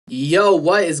Yo,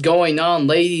 what is going on,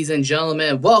 ladies and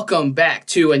gentlemen? Welcome back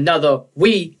to another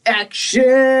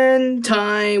reaction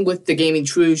time with the Gaming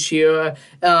Truce here.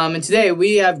 And today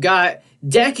we have got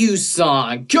Deku's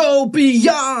song, Go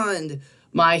Beyond!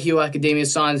 My Hero Academia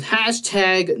songs,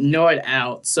 hashtag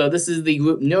nerdout. So this is the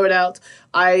group Nerdout.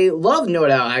 I love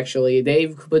Nerdout, actually.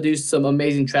 They've produced some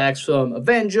amazing tracks from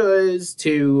Avengers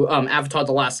to Avatar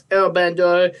The Last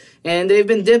Airbender. And they've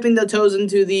been dipping their toes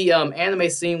into the anime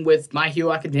scene with My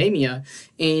Hero Academia.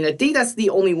 And I think that's the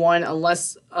only one,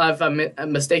 unless if I'm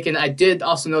mistaken. I did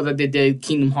also know that they did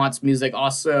Kingdom Hearts music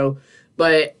also.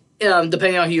 But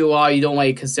depending on who you are, you don't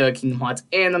really consider Kingdom Hearts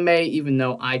anime, even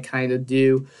though I kind of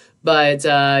do. But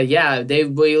yeah,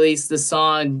 they've released the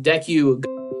song Deku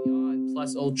Beyond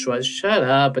Plus Ultra. Shut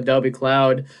up, Adobe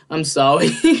Cloud. I'm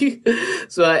sorry.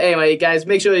 So anyway, guys,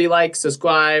 make sure you like,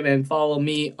 subscribe, and follow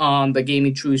me on the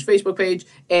Gaming Truce Facebook page,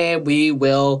 and we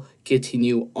will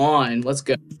continue on. Let's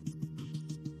go.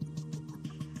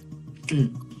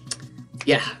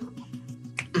 Yeah.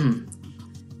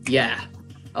 Yeah.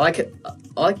 I like it.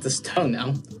 I like this tone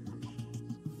now.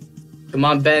 Come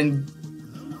on, Ben.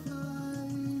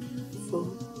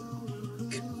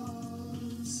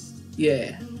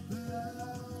 Yeah.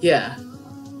 Yeah.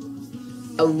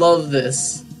 I love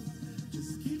this.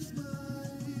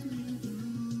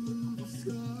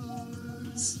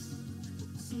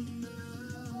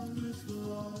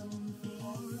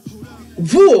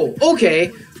 Whoa, okay.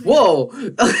 Whoa.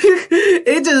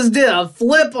 It just did a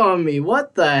flip on me.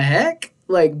 What the heck?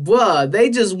 Like, bruh, they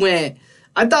just went.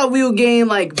 I thought we were getting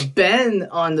like Ben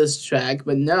on this track,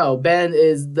 but no, Ben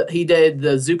is he did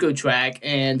the Zuko track,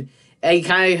 and I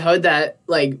kind of heard that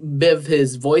like bit of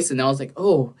his voice, and I was like,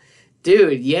 oh,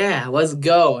 dude, yeah, let's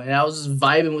go. And I was just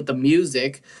vibing with the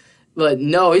music, but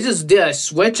no, he just did a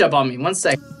switch up on me. 1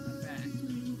 second.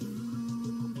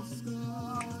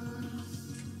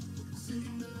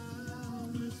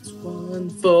 One,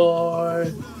 four.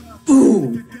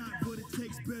 Ooh.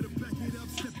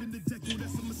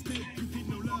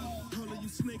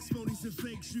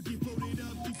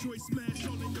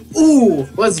 Ooh,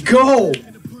 let's go!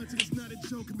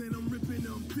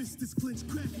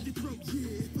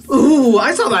 Ooh,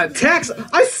 I saw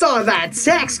that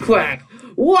text crack!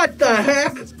 What the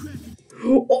heck?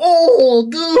 Oh,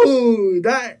 dude!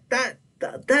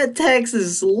 That text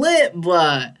is lit,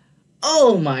 but...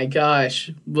 Oh my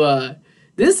gosh, but...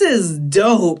 This is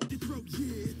dope!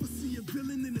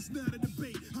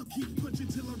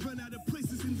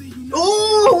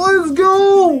 Oh, let's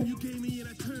go!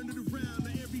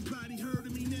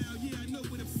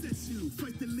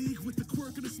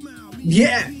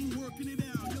 Yeah.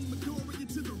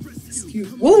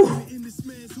 Woo.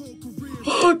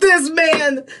 This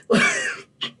man.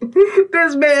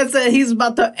 This man said he's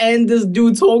about to end this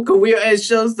dude's whole career and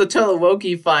shows the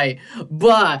Todoroki fight.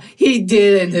 But he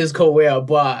did end his career,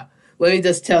 but let me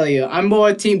just tell you, I'm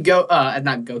more team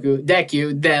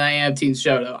Deku than I am team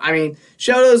Shoto. I mean,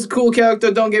 Shoto's a cool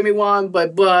character, don't get me wrong,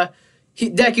 but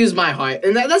Deku's my heart,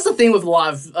 and that's the thing with a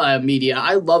lot of media.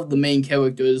 I love the main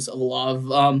characters of a lot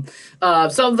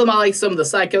of some of them I like some of the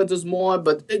side characters more,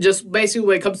 but just basically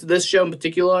when it comes to this show in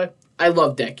particular, I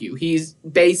love Deku. He's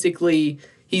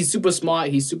super smart,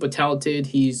 he's super talented,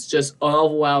 he's just an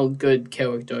overall good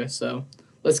character. So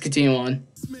let's continue on.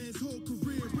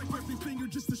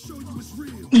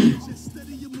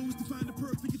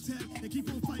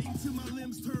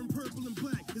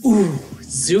 Ooh,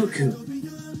 Zuko.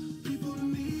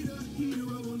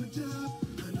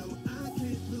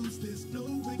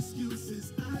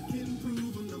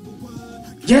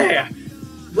 Yeah!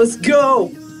 Let's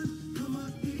go!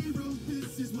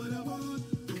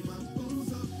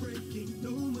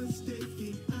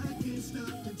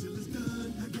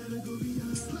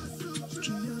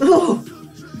 Oh!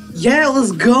 Yeah,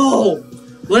 let's go!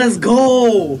 Let's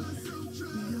go!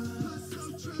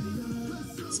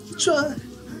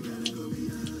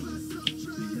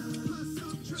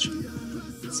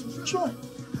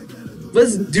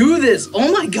 Let's do this!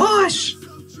 Oh my gosh!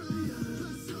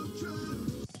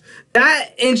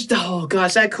 Oh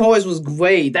gosh, that chorus was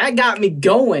great. That got me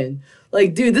going.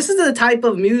 Like, dude, this is the type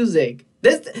of music.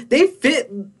 They fit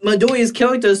Midoriya's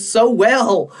character so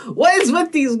well. What is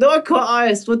with these Norco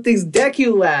artists with these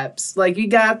Deku raps? Like, we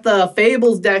got the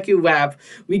Fables Deku rap.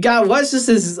 We got what's just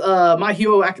his My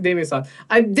Hero Academia song.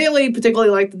 I didn't really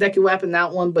particularly like the Deku rap in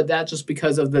that one, but that's just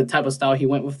because of the type of style he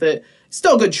went with it.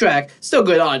 Still good track, still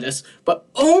good artist, but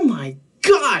oh my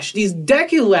gosh, these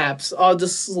Deku raps are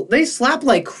just, they slap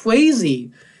like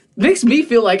crazy. Makes me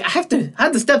feel like I have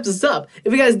to step this up.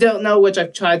 If you guys don't know, which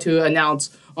I've tried to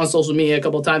announce on social media a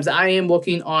couple of times, I am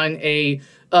working on a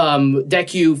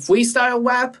Deku freestyle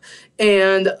rap,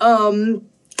 and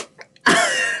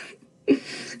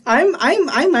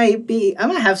I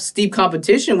might have steep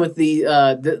competition with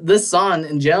this song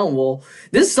in general.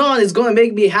 This song is going to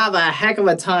make me have a heck of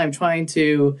a time trying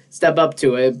to step up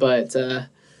to it, but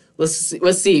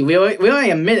let's see. We're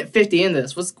only a minute 50 in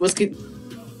this. Let's get.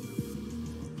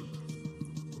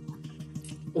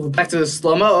 Oh, back to the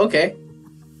slow mo. Okay.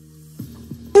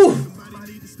 Ooh.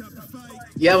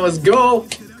 Yeah, let's go.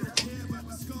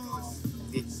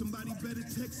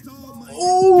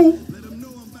 Ooh.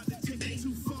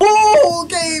 Oh,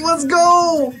 okay, let's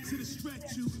go!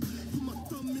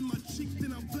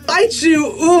 Bite you!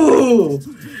 Ooh!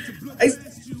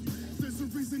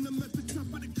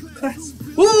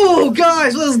 Ooh,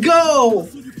 guys, let's go!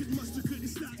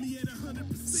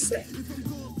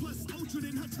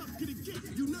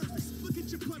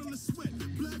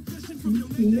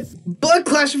 Blood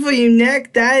clashing for your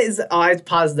neck? That is... Oh, I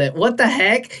paused that. What the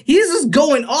heck? He's just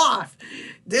going off!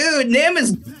 Dude, Nim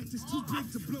is...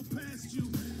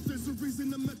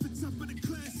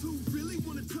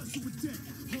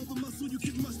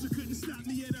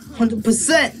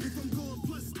 100%.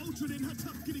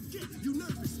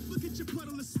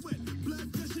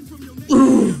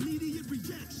 Ooh.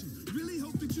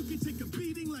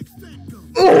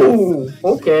 Ooh.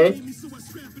 Okay.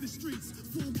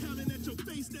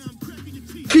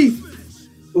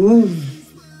 Ooh.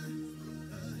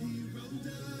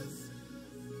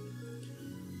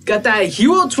 Got that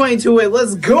hero train to it.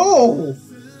 Let's go.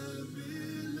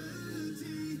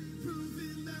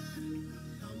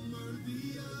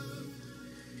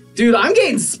 Dude, I'm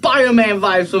getting Spider-Man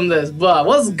vibes from this, but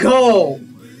let's go.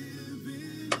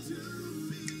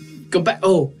 Go back.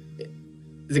 Oh,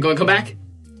 is it going to come back?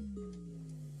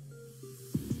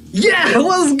 Yeah,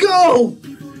 let's go.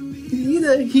 Need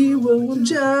a hero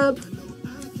job.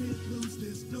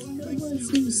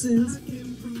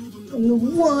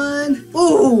 One.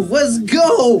 Ooh, let's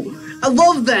go. I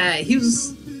love that. He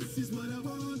was.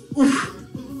 Oof.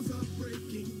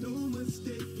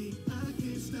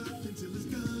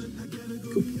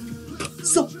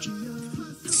 Soldier.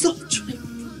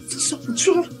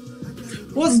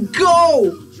 Let's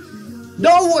go.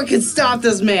 No one can stop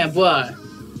this man, but.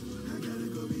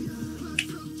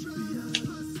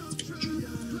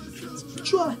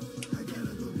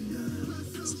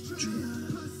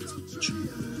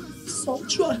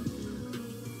 Soldier.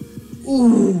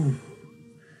 Ooh.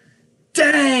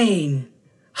 Dang.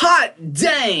 Hot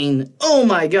dang. Oh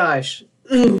my gosh.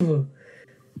 Ooh.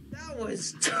 That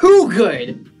was too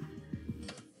good.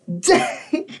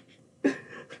 Dang.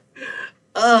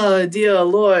 Oh dear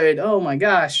Lord. Oh my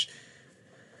gosh.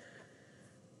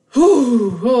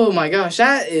 Whew. Oh my gosh.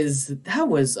 That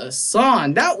was a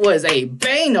song. That was a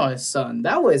banger song.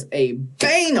 That was a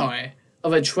banger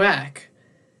of a track.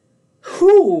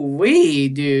 Whoo-wee,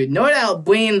 dude. nerdout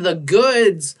bringing the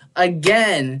goods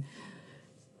again.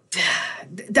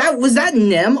 Was that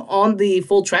Nem on the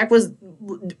full track? Was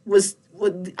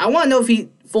I want to know if he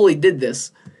fully did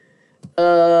this.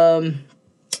 Get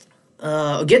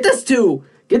this to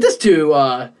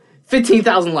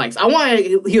 15,000 likes. I want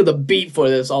to hear the beat for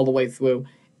this all the way through.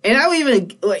 And I would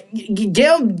even like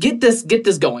get this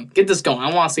going. Get this going.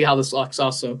 I want to see how this looks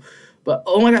also. But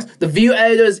oh my gosh, the view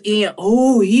editor is in.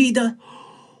 Oh, he does.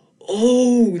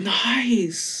 Oh,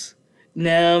 nice.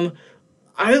 Nem.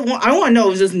 I want to know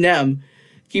if it's just Nem.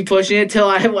 Keep pushing it till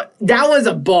I. That was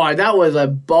a bar. That was a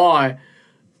bar.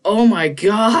 Oh my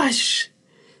gosh.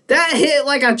 That hit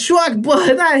like a truck,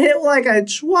 but that hit like a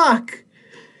truck.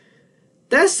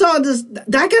 That song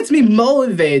that gets me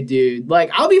motivated, dude. Like,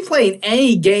 I'll be playing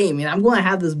any game, and I'm going to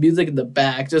have this music in the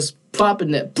back, just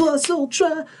popping it. Plus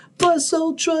Ultra,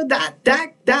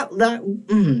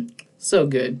 so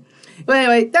good. But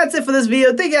anyway, that's it for this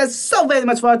video. Thank you guys so very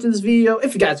much for watching this video.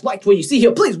 If you guys liked what you see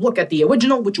here, please look at the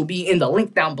original, which will be in the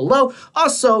link down below.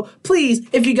 Also, please,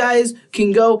 if you guys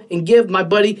can go and give my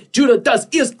buddy Judah Does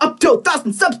Ears up to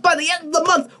 1,000 subs by the end of the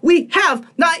month. We have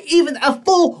not even a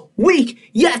full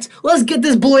week yet. Let's get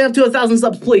this boy up to 1,000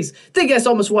 subs, please. Thank you guys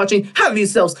so much for watching. Have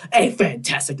yourselves a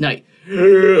fantastic night.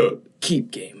 Keep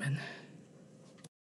gaming.